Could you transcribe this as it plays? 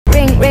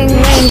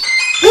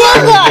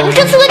哥哥，你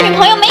这次的女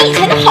朋友没以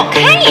前的好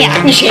看呀！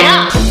你谁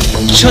啊？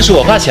这是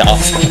我发小，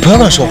你不要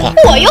乱说话。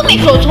我又没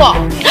说错。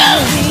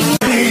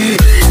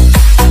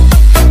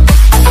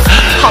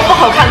好不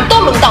好看都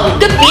轮到你，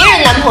跟别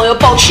人男朋友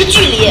保持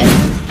距离。你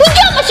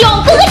这么凶，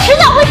哥哥迟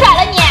早会甩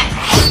了你。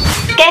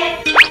给，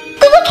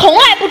哥哥从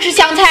来不吃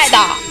香菜的。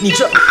你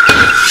这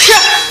吃。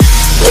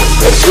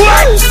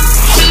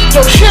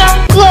有事？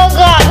哥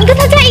哥，你跟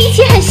他在一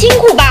起很辛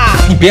苦吧？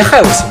你别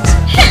害我行不行？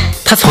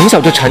他从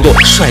小就缠着我，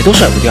甩都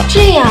甩不掉。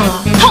这样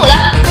啊，看我的！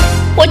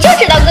我就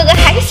知道哥哥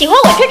还是喜欢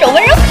我这种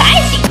温柔可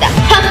爱型的。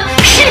哼，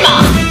是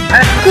吗？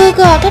哥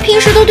哥，他平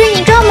时都对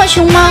你这么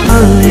凶吗？哥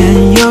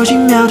哥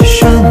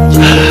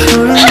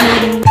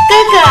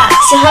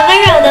喜欢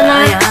温柔的呢。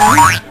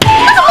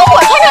那怎么我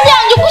穿成这样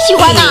你就不喜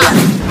欢呢？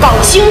搞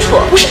清楚，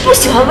不是不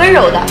喜欢温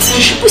柔的，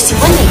只是不喜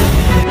欢你。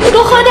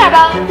多喝点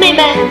吧，妹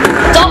妹。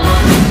走。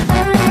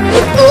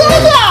哥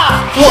哥，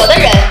我的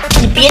人，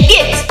你别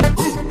惦记。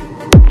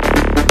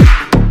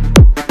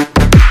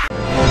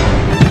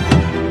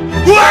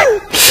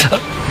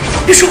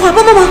别说话，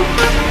帮帮忙！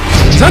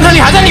陈腾，你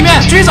还在里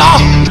面，继续找。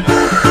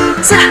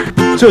下来。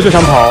这就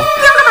想跑？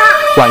你要干嘛？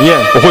晚宴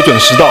我会准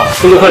时到，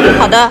动作快点。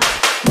好的。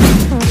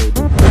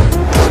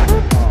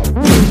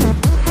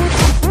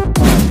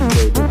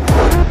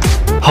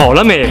好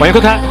了没？晚宴快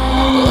开。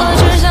我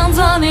只想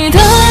做你的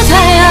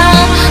太阳。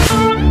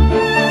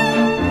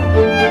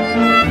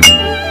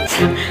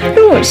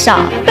陆少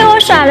被我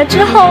甩了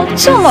之后，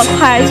这么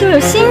快就有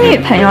新女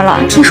朋友了？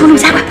听说陆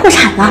家快破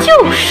产了。就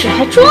是，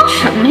还装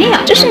什么呀？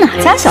这是哪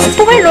家小姐？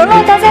不会沦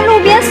落到在路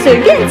边随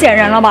便捡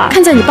人了吧？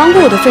看在你帮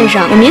过我的份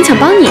上，我勉强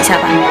帮你一下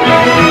吧。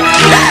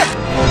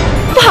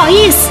不好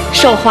意思，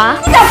手滑。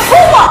你敢扑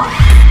我？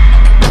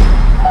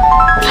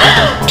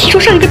听说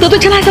上一个得罪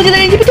陈大小姐的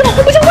人已经被对方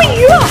活活像喂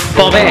鱼了。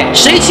宝贝，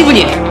谁欺负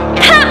你？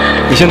他。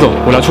你先走，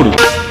我来处理。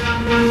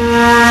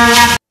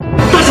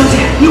大小姐，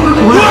你回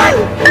国了。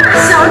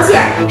小姐，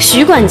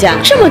徐管家，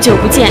这么久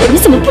不见，你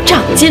怎么不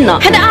长进呢？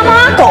还得阿猫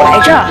阿狗来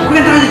着。我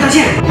跟大小姐道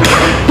歉，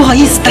不好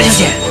意思，大小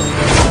姐。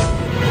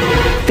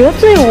得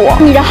罪我，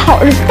你的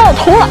好日子到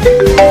头了。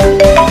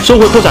收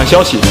回破产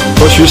消息，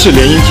和徐氏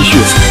联姻继续。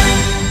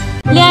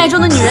恋爱中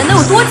的女人能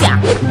有多假？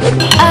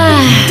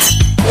唉。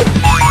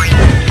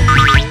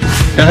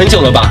等很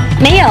久了吧？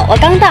没有，我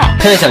刚到。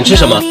看看想吃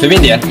什么，随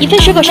便点。一份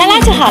水果沙拉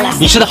就好了。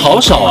你吃的好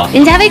少啊。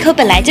人家胃口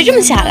本来就这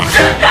么小啦。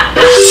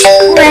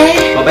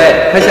喂，宝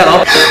贝，快下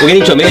楼，我给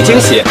你准备个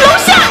惊喜。楼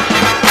下。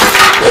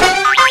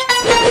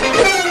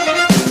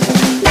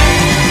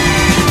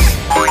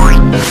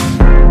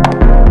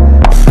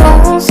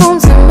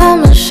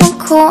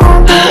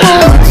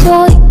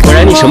果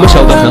然你什么时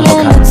候都很好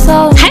看。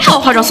还好我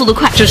化妆速度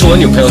快。这是我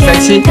女朋友三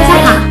七。大家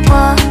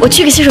好，我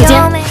去个洗手间。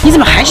你怎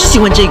么还是喜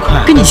欢这一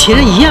款？跟你前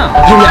任一样，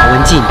优雅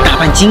文静，打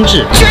扮精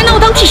致。居然拿我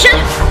当替身！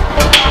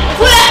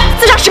服务员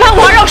，4场10盘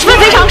五花肉，10份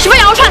肥肠，10份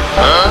羊肉串。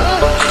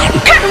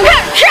看什么看？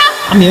吃啊！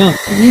阿明，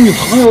你女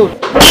朋友……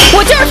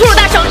我就是粗鲁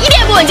大声，一点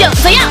也不文静，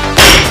怎样？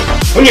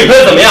我女朋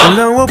友怎么样？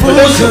我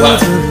都喜欢。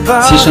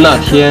其实那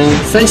天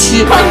三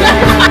七，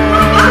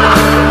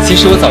其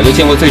实我早就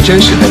见过最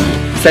真实的你。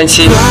三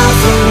七，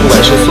不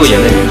管是素颜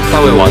的你、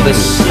大胃王的你，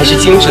还是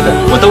精致的你，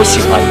我都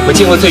喜欢。我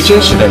见过最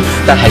真实的你，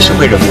但还是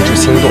会忍不住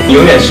心动。你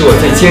永远是我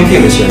最坚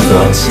定的选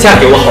择，嫁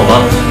给我好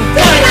吗？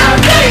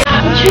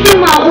你确定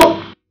吗？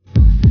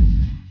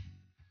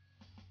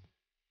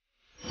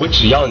我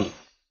只要你。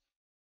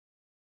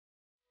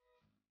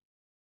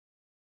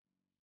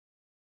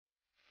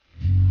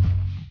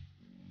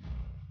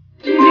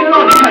今天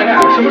让你看看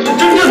什么是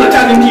真正的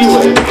家庭地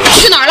位。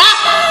去哪儿了？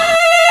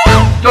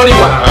让你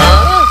管。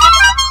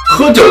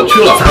喝酒去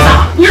了。嫂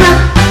嫂，你好。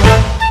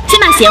先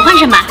把鞋换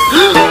上吧。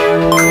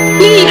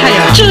厉害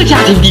呀，这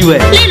家庭地位。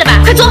累了吧？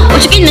快坐，我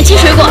去给你们切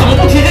水果。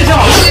不天天想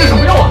好这个什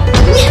么用啊？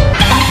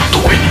都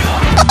归你了。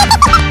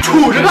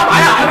杵着干嘛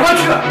呀？还不快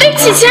去！对不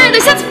起，亲爱的，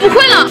下次不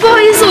会了。不好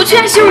意思，我去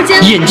下洗手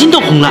间。眼睛都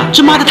红了，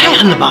这妈的太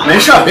狠了吧！没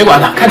事，别管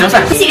他，看球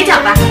赛。洗个脚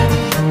吧。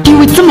地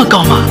位这么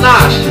高吗？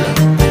那是。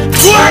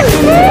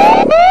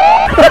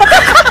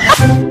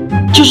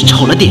就是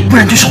丑了点，不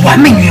然就是完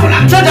美女友了。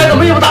站起来，怎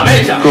么也不打扮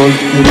一下？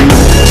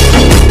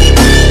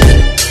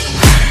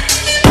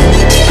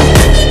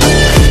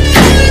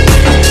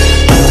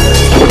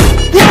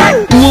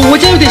我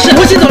家有点事，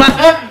我先走了。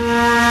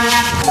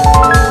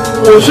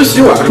我去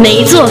洗碗。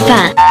没做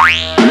饭。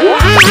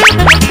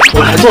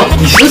我来做，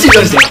你休息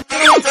就行。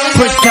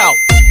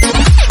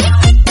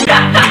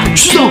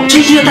徐总，这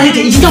一季的大小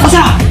姐已经到不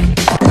下了。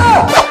不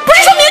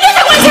是说明天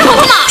才过来签合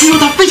同吗？据说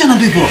她非常难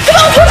对付。就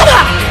帮我说说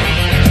她。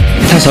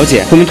大小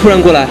姐，我们突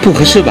然过来不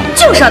合适吧？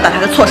就是要打她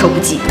个措手不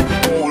及。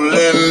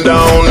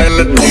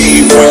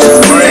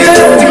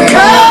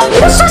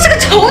我说是个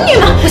丑女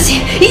吗？不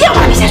行，一定要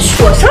把她比下去。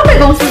我上辈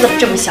公司怎么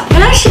这么小？原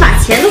来是把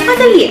钱都花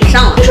在脸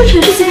上了。听说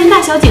陈氏集团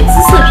大小姐姿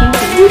色平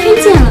平，今天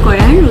见了，果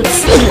然如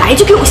此。一来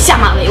就给我下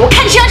马威，我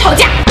看谁要吵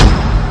架。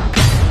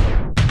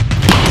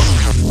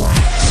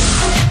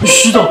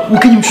徐总，我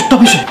给你们去倒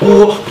杯水。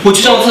我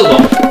去上个厕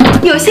所。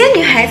有些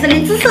女孩子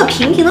连姿色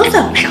平平都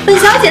算不上。本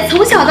小姐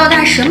从小到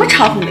大什么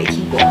嘲讽没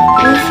听过，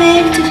无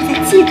非就是在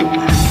嫉妒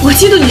吧。我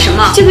嫉妒你什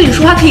么？嫉妒你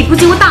说话可以不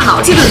经过大脑，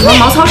嫉妒你的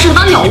毛糙适合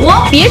当鸟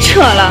窝。别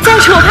扯了，再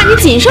扯我怕你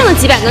仅剩的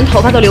几百根头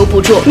发都留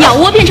不住，鸟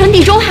窝变成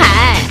地中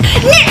海。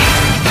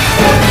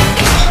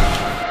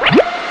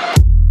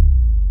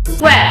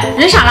喂，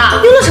人傻了？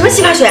用的什么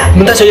洗发水啊？我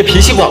们大小姐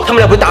脾气不好，他们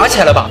俩不会打起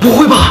来了吧？不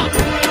会吧？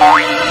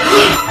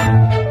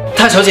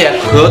大小姐，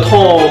合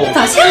同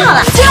早签好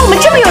了，既然我们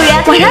这么有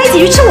缘，晚上一起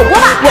去吃火锅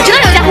吧。我知道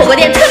有家火锅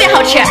店特别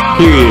好吃。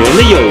女人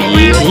的友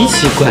谊奇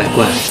奇怪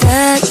怪。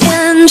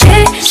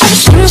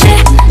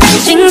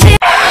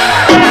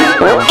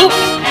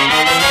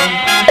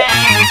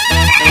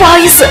不好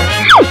意思，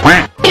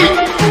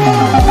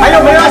还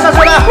有没有要下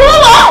车的？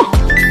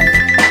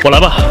我来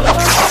吧。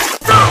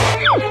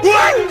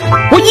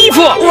我衣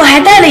服，我还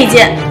带了一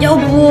件，要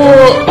不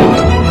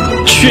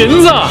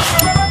裙子。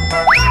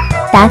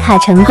打卡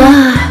成功。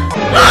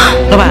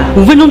老板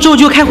，5分钟之后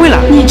就要开会了，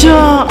你这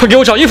快给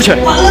我找衣服去。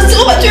完了，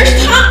老板居然是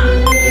他。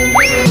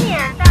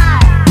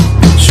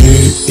沏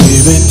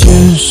一杯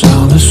天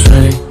上的水。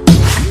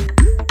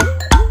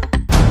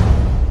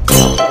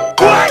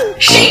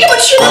谁这么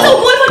缺德，在我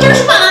锅里放珍珠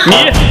板啊？你，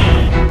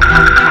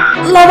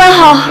老板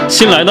好。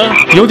新来的，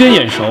有点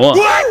眼熟啊。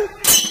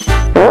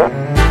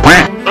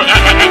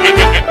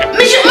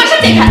没事，马上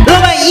解开。老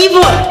板衣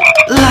服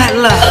来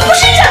了。不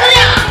是假的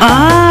呀。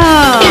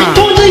啊！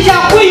通知一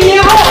下会议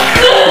后。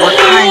我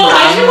太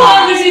还是过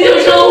个新旧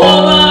生活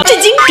吧。震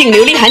惊！顶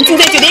流丽涵竟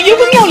在酒店约会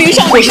妙龄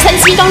上。我是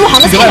37刚入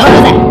行的菜鸟狗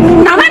仔。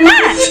拿外卖？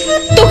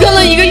都跟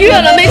了1个月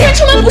了，每天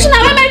出门不是拿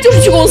外卖就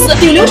是去公司。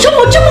顶流生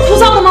活这么枯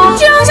燥的吗？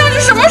这样下去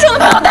什么时候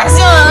才能打新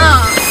闻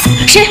啊？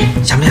谁？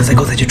想不想在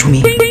狗仔区出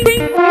名？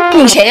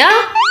你谁呀？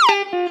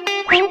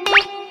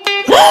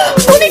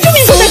国内著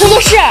名狗仔工作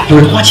室。有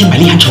人花钱买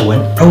丽涵丑闻，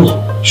而我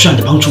需要你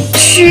的帮助。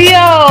需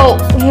要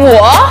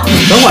我？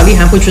等会丽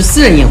涵会去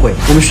私人宴会，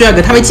我们需要一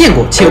个她没见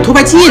过且有偷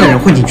拍经验的人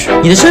混进去。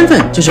你的身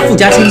份就是富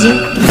家千金。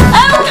哎，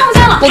我看不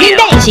见了，我给你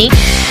戴隐形。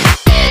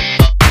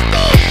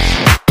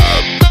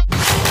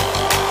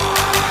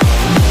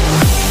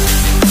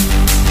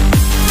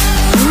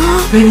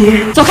美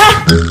女，走开！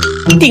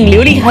顶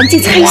流丽涵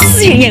竟参与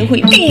私人宴会，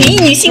并与一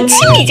女性亲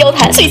密交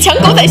谈，最强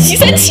狗仔徐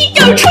37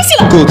要有出息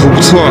了。构图不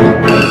错，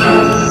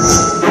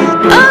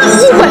误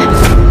会。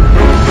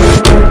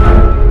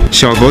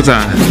小狗仔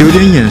有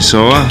点眼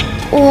熟啊。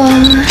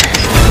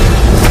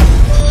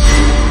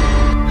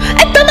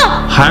哎，等等，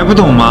还不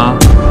懂吗？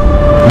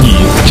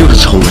你就是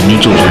丑闻女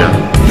主角。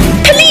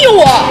他利用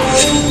我。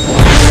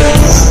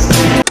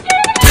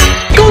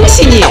恭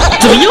喜你！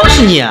怎么又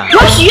是你啊？我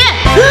要许愿。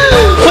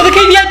我的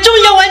KPI 终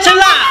于要完成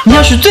啦！你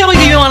要许最后一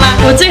个愿望啦！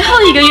我最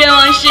后一个愿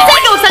望是再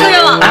给我3个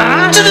愿望。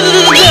啊！这！第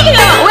1个愿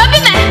望，我要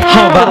变美。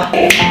好吧。第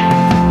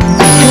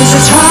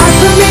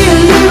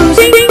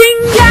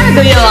2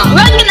个愿望，我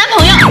要一个男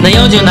朋友。能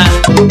要求呢？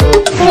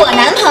我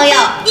男朋友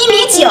1.9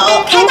米，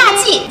开大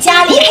G，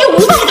 家里还有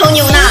500头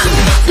牛呢。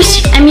不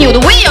行，艾米有的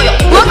我也要有。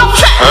我要高富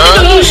帅，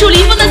有玉树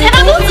临风的财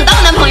阀公子当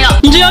我男朋友。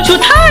你这要求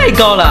太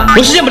高了，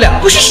我实现不了。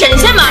不是神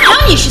仙吗？还有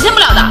你实现不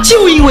了的。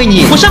就因为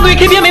你，我上个月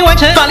KPI 没完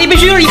成，法力被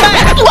削弱1半。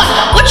不管，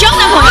我只要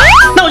男朋友。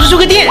那我就出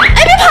个店。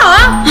哎，别跑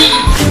啊！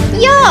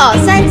哟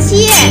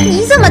，37，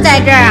你怎么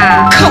在这儿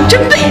啊？靠，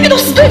真背，遇到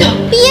死对头。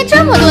毕业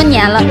这么多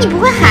年了，你不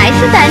会还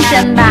是单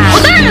身吧？我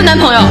当然有男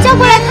朋友。叫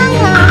过来看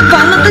看。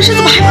完了，单身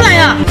怎么还不来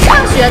呀？上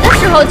学的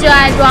时候就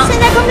爱装，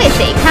现在装给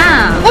谁看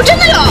啊？我真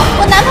的有。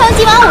我男朋友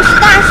今晚50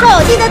大寿，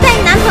记得带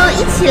你男朋友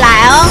一起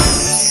来哦。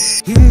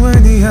因为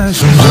你爱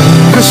上这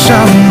个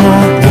项目，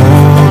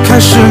我开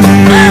始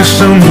迷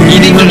上你，一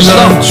定准时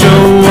到。救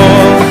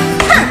我。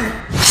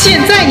现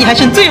在你还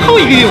剩最后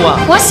一个愿望，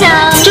我想，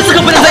这次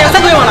可不能再有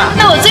3个愿望了。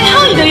那我最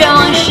后一个愿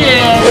望是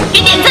给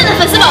点赞的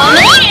粉丝宝宝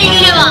们1人1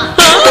个愿望。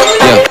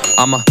Yeah,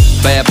 I'm a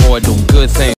bad boy doing good things.